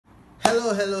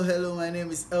Hello, my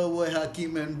name is Elboy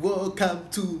Hakim and welcome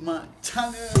to my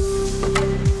channel.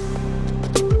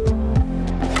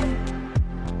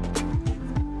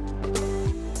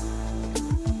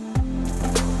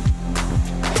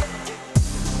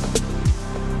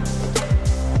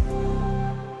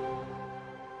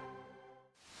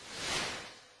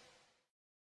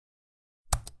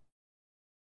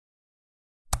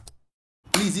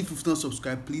 Please, if you've not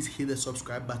subscribed, please hit the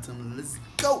subscribe button. Let's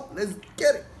go. Let's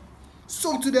get it.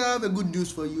 So today I have a good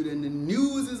news for you. And the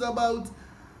news is about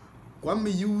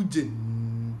kuame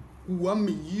eugene.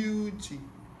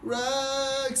 Rockstar.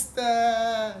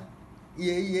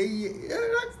 Yeah,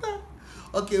 Rockstar.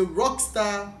 Okay,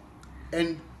 Rockstar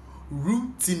and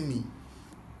Rotimi.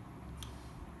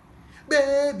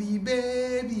 Baby,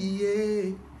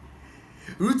 yeah.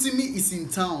 Rotimi is in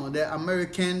town, the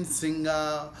American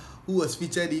singer who was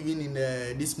featured even in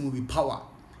this movie Power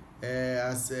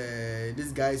as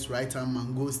this guy's right-hand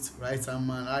man, ghost right-hand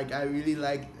man. I really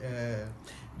like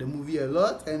the movie a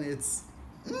lot, and it's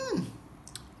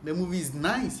the movie is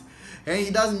nice, and he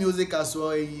does music as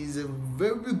well. He's a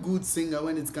very good singer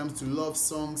when it comes to love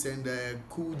songs and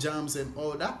cool jams and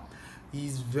all that.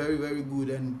 He's very good,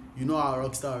 and you know our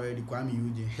rockstar already, kuame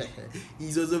eugene.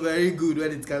 He's also very good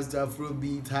when it comes to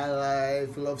Afrobeat, high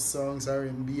life, love songs,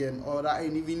 R&B and all that,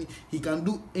 and even he can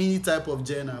do any type of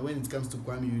genre when it comes to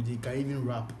kuame eugene. He can even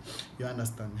rap, you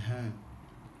understand?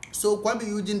 So kuame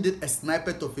eugene did a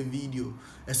snippet of a video,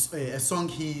 a song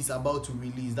he's about to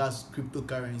release, that's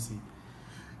cryptocurrency.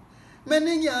 I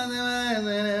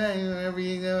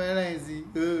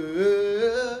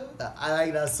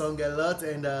like that song a lot,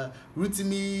 and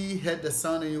Rotimi heard the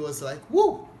sound and he was like,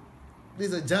 whoa, this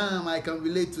is a jam, I can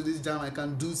relate to this jam, I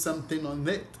can do something on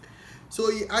it.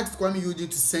 So he asked kuame eugene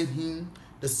to send him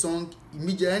the song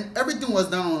immediately, and everything was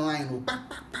done online,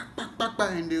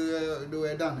 and they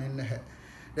were done, and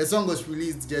the song was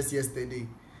released just yesterday.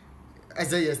 I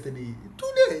said yesterday,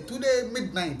 today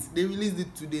midnight. They released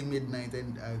it today midnight,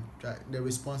 and the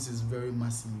response is very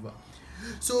massive.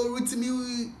 So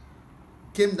Rotimi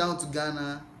came down to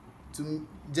Ghana to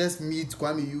just meet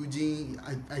kuame eugene.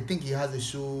 I think he has a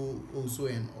show also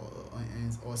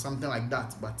or something like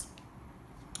that. But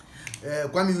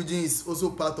kuame eugene is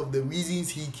also part of the reasons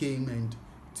he came and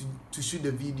to shoot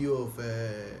the video of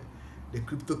the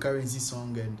cryptocurrency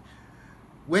song. And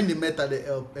when they met at the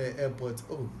airport,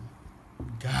 oh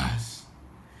gosh,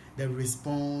 the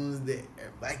response, the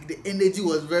energy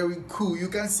was very cool. You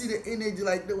can see the energy,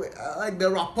 like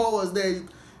the rapport was there.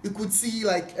 You could see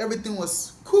like everything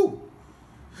was cool.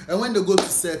 And when they go to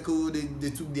circle,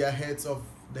 they took their heads off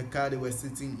the car they were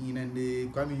sitting in, and the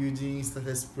kuame eugene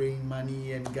started spraying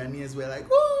money, and Ghanaians were like,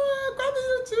 oh, kuame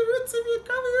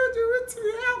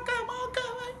eugene, how come?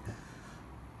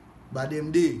 But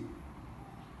them day,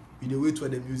 we wait for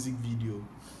the music video.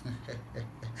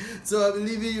 So I'll be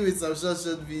leaving you with some short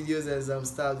videos and some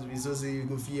stuff, so you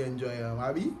go feel enjoy them.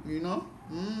 Abi, you know?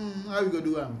 How we go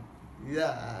do them?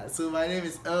 Yeah. So my name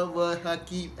is Elboy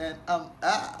Hakim, and I'm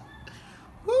out.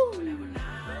 Woo!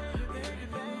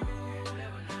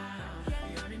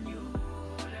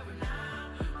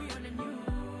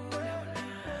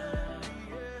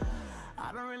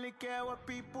 I don't really care what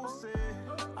people say.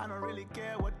 I don't really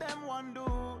care what them want do.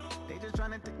 They just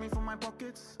trying to take me from my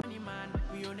pockets. Man,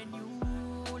 we on a new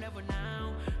level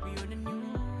now. We on a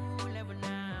new level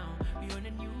now. We on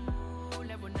a new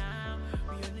level now.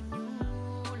 We on a new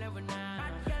level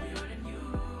now. We on a new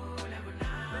level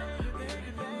now. We on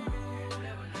a new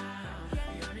level now.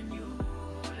 We on a new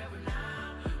level now.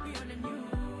 We on a new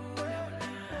level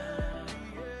now.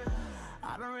 I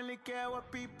don't really care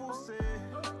what people say.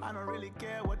 I don't really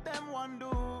care what them want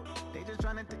do. They just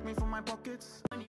trying to take me from my pockets.